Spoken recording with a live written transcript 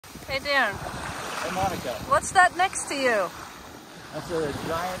Hey Darren. Hey Monica. What's that next to you? That's a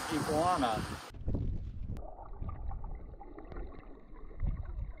giant iguana.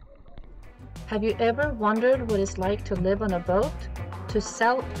 Have you ever wondered what it's like to live on a boat? To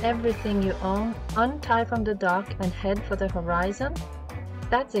sell everything you own, untie from the dock and head for the horizon?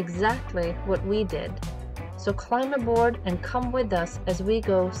 That's exactly what we did. So climb aboard and come with us as we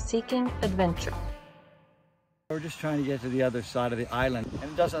go seeking adventure. We're just trying to get to the other side of the island, and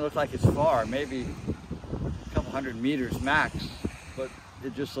it doesn't look like it's far, maybe a couple hundred meters max, but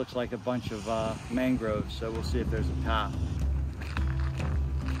it just looks like a bunch of mangroves, so we'll see if there's a path.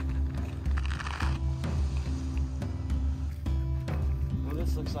 Well,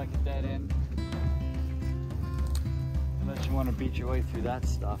 this looks like a dead end, unless you want to beat your way through that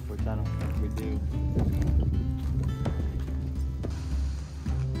stuff, which I don't think we do.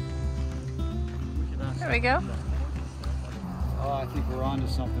 There we go. Oh, I think we're on to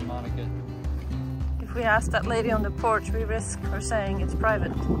something, Monica. If we ask that lady on the porch, we risk her saying it's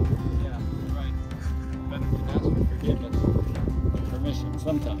private. Yeah, you're right. Better than ask for forgiveness. Permission,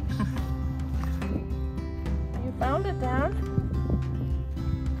 sometimes. You found it, Darren?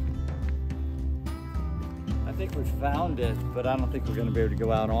 I think we found it, but I don't think we're going to be able to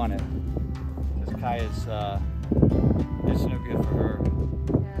go out on it. Because Kaya's, it's no good for her.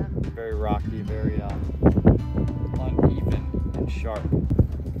 Yeah. Very rocky, very uneven and sharp.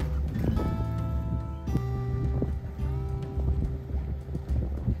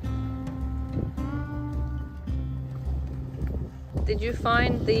 Did you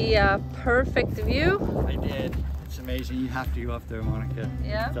find the perfect view? I did. It's amazing. You have to go up there, Monica.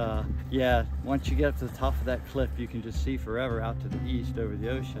 Yeah? Yeah, once you get up to the top of that cliff, you can just see forever out to the east over the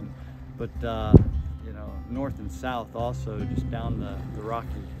ocean. But, you know, north and south also, just down the rocky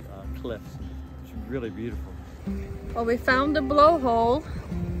cliffs. It's really beautiful. Well, we found the blowhole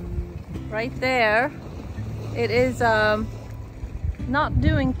right there. It is not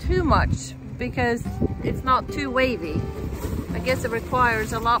doing too much because it's not too wavy. I guess it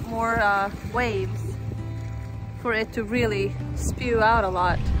requires a lot more waves for it to really spew out a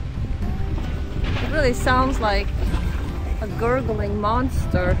lot. It really sounds like a gurgling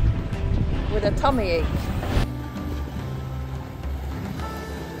monster with a tummy ache.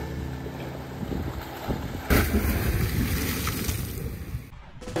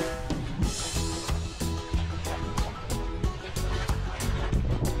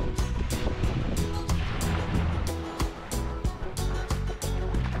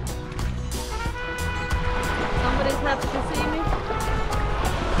 Happy to see me.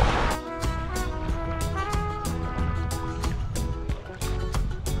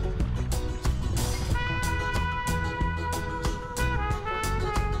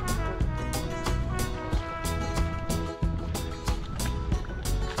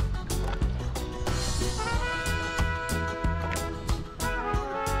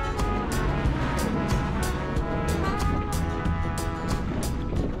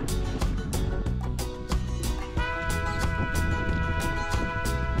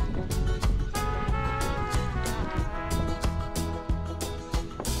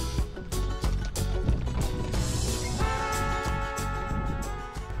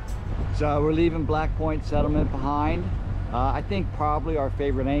 So we're leaving Black Point Settlement behind. I think probably our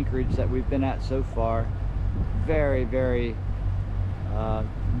favorite anchorage that we've been at so far. Very, very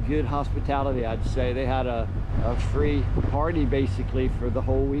good hospitality, I'd say. They had a free party basically for the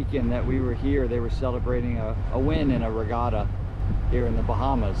whole weekend that we were here. They were celebrating a win in a regatta here in the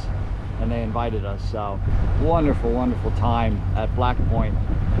Bahamas, and they invited us. So wonderful, wonderful time at Black Point.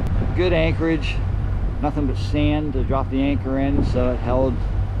 Good anchorage, nothing but sand to drop the anchor in, so it held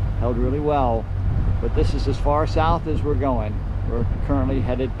really well. But this is as far south as we're going. We're currently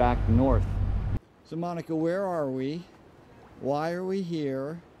headed back north. So Monica, where are we? Why are we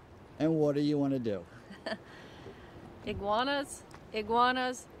here? And what do you want to do? Iguanas,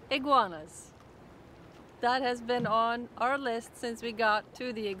 iguanas, iguanas. That has been on our list since we got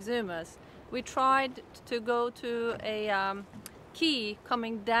to the Exumas. We tried to go to a key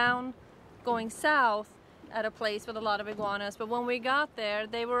coming down, going south, at a place with a lot of iguanas, but when we got there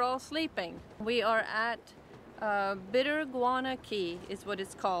they were all sleeping. We are at Bitter Guana Cay is what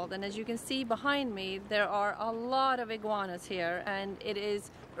it's called, and as you can see behind me there are a lot of iguanas here, and it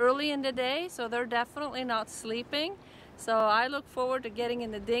is early in the day, so they're definitely not sleeping. So I look forward to getting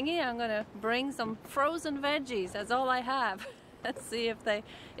in the dinghy. I'm gonna bring some frozen veggies, that's all I have. Let's see if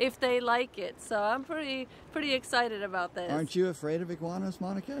they like it. So I'm pretty excited about this. Aren't you afraid of iguanas,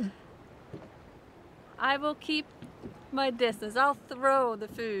 Monica? I will keep my distance. I'll throw the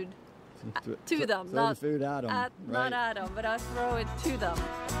food to them. Throw the food at them. Not at them, but I'll throw it to them.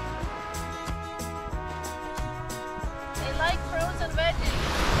 frozen veggies.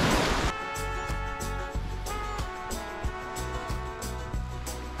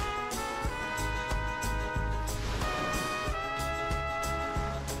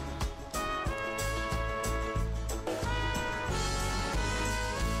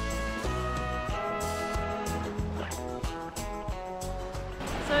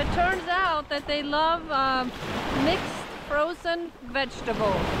 So it turns out that they love mixed frozen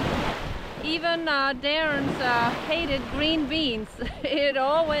vegetables. Even Darren's hated green beans. It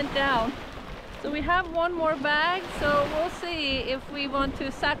all went down. So we have one more bag, so we'll see if we want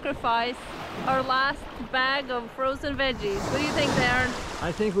to sacrifice our last bag of frozen veggies. What do you think, Darren?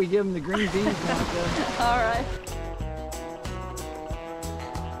 I think we give them the green beans, Monica. All right.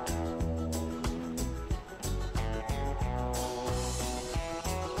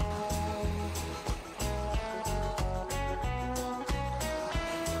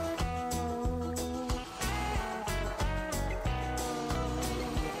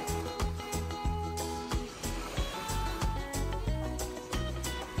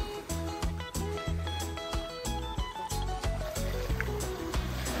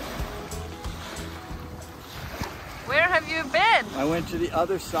 Where have you been? I went to the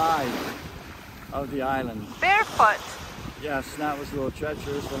other side of the island. Barefoot. Yes, that was a little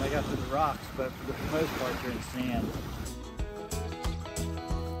treacherous when I got to the rocks, but for the most part you're in sand.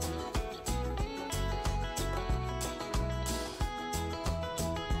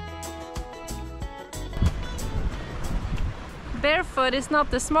 Barefoot is not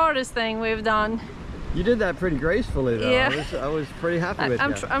the smartest thing we've done. You did that pretty gracefully though. Yeah. I was pretty happy with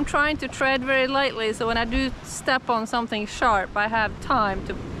you. I'm trying to tread very lightly, so when I do step on something sharp, I have time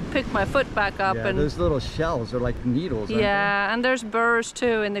to pick my foot back up. Yeah, and those little shells are like needles, aren't yeah, and there's burrs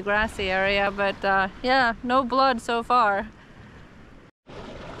too in the grassy area, but yeah, no blood so far.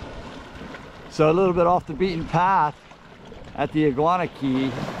 So a little bit off the beaten path at the Iguana Cay.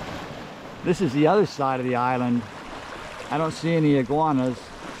 This is the other side of the island. I don't see any iguanas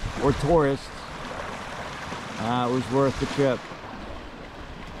or tourists. It was worth the trip.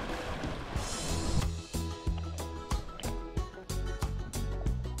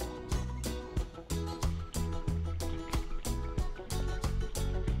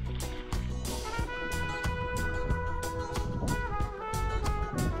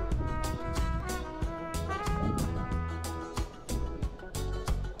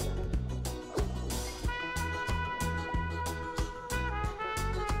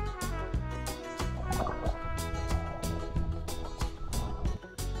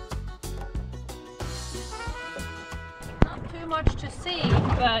 Much to see,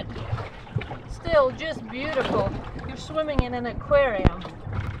 but still just beautiful. You're swimming in an aquarium.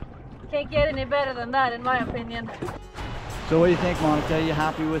 Can't get any better than that, in my opinion. So what do you think, Monica? Are you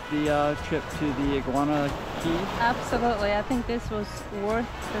happy with the trip to the Iguana Cay? Absolutely. I think this was worth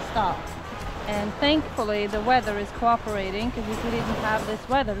the stop. And thankfully the weather is cooperating, because if we didn't have this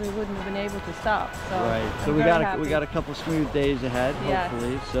weather we wouldn't have been able to stop. So right. So we got a couple smooth days ahead,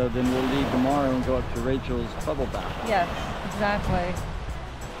 hopefully. Yes. So then we'll leave tomorrow and go up to Rachel's Bubblebath. Yes, exactly.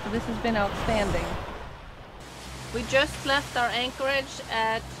 So this has been outstanding. We just left our anchorage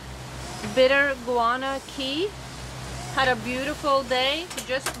at Bitter Guana Cay. Had a beautiful day,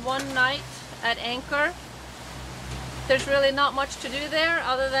 just one night at anchor. There's really not much to do there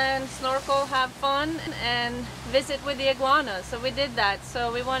other than snorkel, have fun, and visit with the iguanas. So we did that,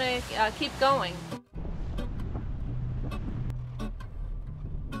 so we want to keep going.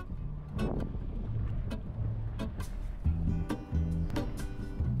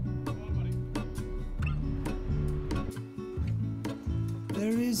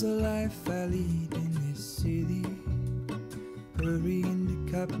 There is a life I lead in this city, hurrying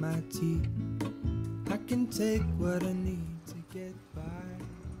to cup my tea. I can take what I need to get by,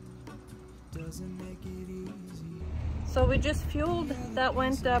 doesn't make it easy. So we just fueled, that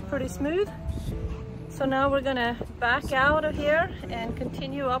went pretty smooth. So now we're gonna back out of here and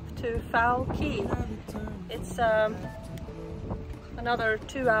continue up to Foul Cay. It's another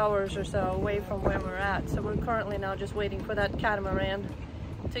 2 hours or so away from where we're at. So we're currently now just waiting for that catamaran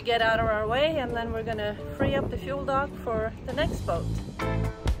to get out of our way, and then we're gonna free up the fuel dock for the next boat.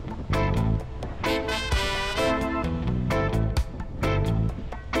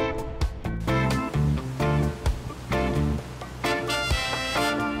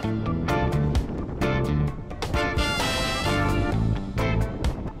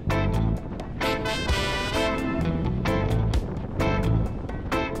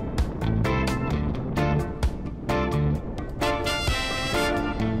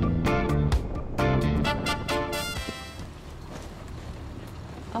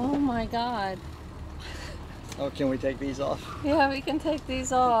 Oh my God. Oh, can we take these off? Yeah, we can take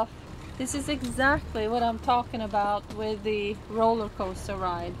these off. This is exactly what I'm talking about with the roller coaster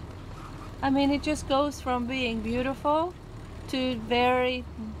ride. I mean, it just goes from being beautiful to very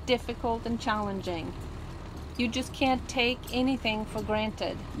difficult and challenging. You just can't take anything for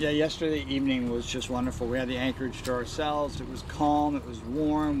granted. Yeah, yesterday evening was just wonderful. We had the anchorage to ourselves. It was calm, it was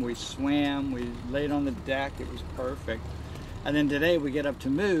warm, we swam, we laid on the deck, it was perfect. And then today we get up to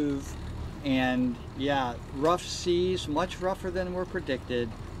move, and yeah, rough seas, much rougher than were predicted.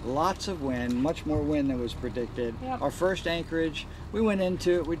 Lots of wind, much more wind than was predicted. Yep. Our first anchorage, we went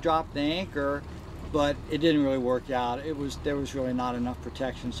into it, we dropped the anchor, but it didn't really work out. There was really not enough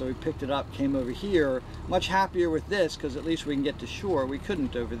protection, so we picked it up, came over here. Much happier with this, because at least we can get to shore. We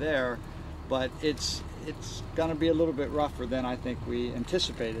couldn't over there, but it's gonna be a little bit rougher than I think we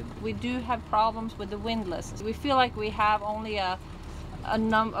anticipated. We do have problems with the windlass. We feel like we have only a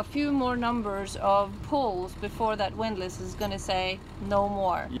few more numbers of pulls before that windlass is going to say no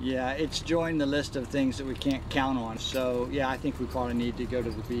more. Yeah, it's joined the list of things that we can't count on. So yeah, I think we probably need to go to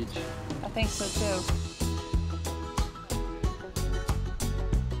the beach. I think so too.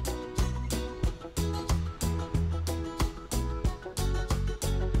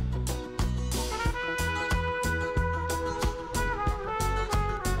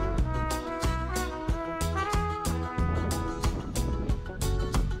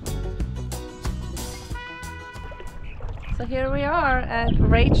 So here we are at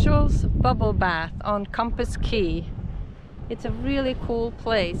Rachel's Bubblebath on Compass Key. It's a really cool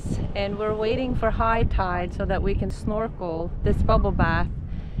place, and we're waiting for high tide so that we can snorkel this bubble bath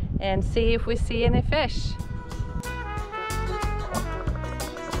and see if we see any fish.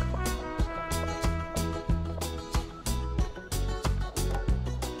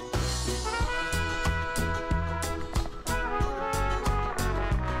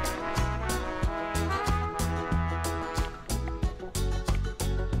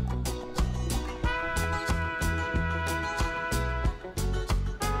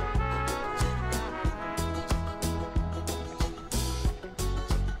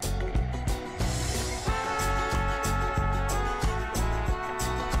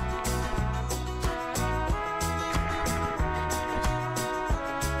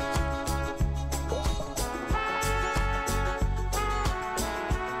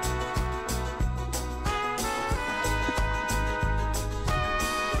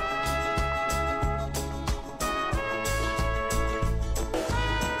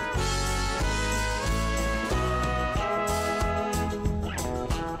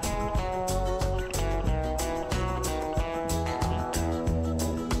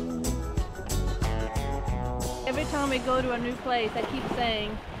 Every time we go to a new place, I keep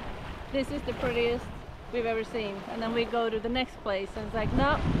saying, this is the prettiest we've ever seen. And then we go to the next place and it's like,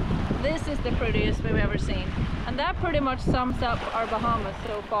 no, this is the prettiest we've ever seen. And that pretty much sums up our Bahamas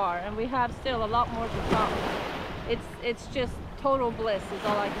so far. And we have still a lot more to come. It's just total bliss is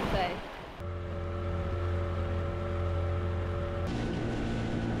all I can say.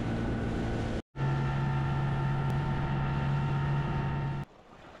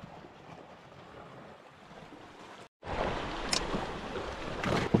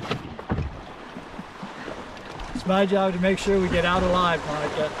 It's my job to make sure we get out alive,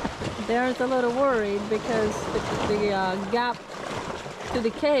 Monica. Darren's a little worried because the gap to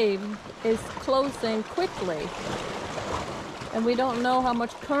the cave is closing quickly. And we don't know how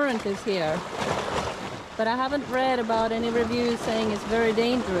much current is here. But I haven't read about any reviews saying it's very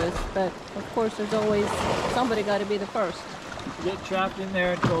dangerous, but of course there's always somebody got to be the first. Get trapped in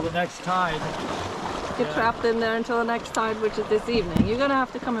there until the next tide. Get trapped in there until the next tide, which is this evening. You're gonna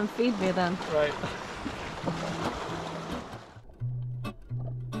have to come and feed me then. Right.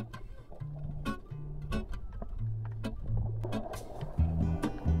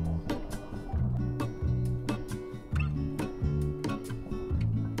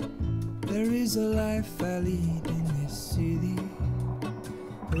 There is a life I lead in this city,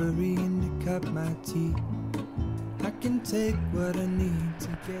 hurrying to cut my teeth. I can take what I need to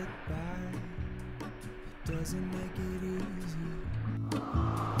get by. It doesn't make it easy.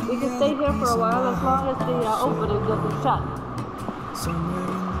 We can stay here for a while as long as the opening doesn't shut. Somewhere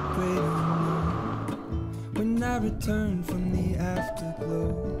in the great unknown, when I return from the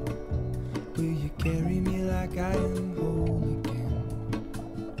afterglow, will you carry me like I am whole again?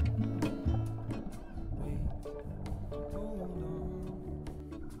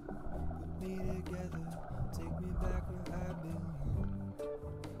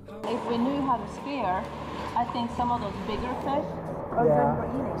 If we knew how to spear, I think some of those bigger fish are good for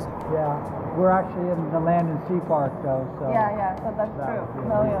eating. Yeah. We're actually in the Land and Sea Park, though. So Yeah, so that's true.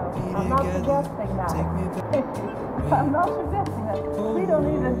 No, yeah. I'm not suggesting that. I'm not suggesting that. We don't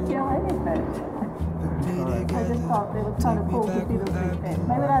even kill any fish. I just thought it was kind of cool to see those big fish.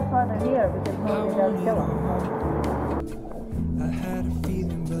 Maybe that's why they're here, because nobody does kill them. I had a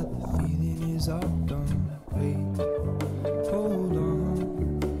feeling, but the feeling is all gone. Wait, hold on.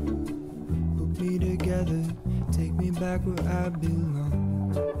 Put me together, take me back where I belong.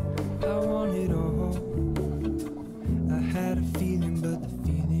 I want it all. I had a feeling, but the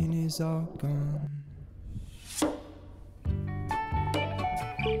feeling is all gone.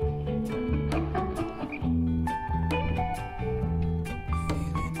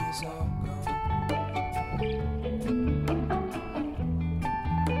 Feeling is all gone.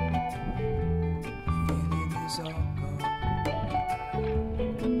 Feeling is all gone.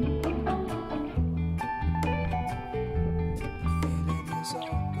 Feeling is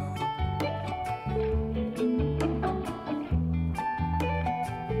all gone.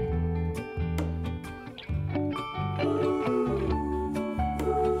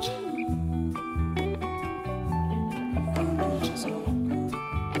 Feeling is all gone.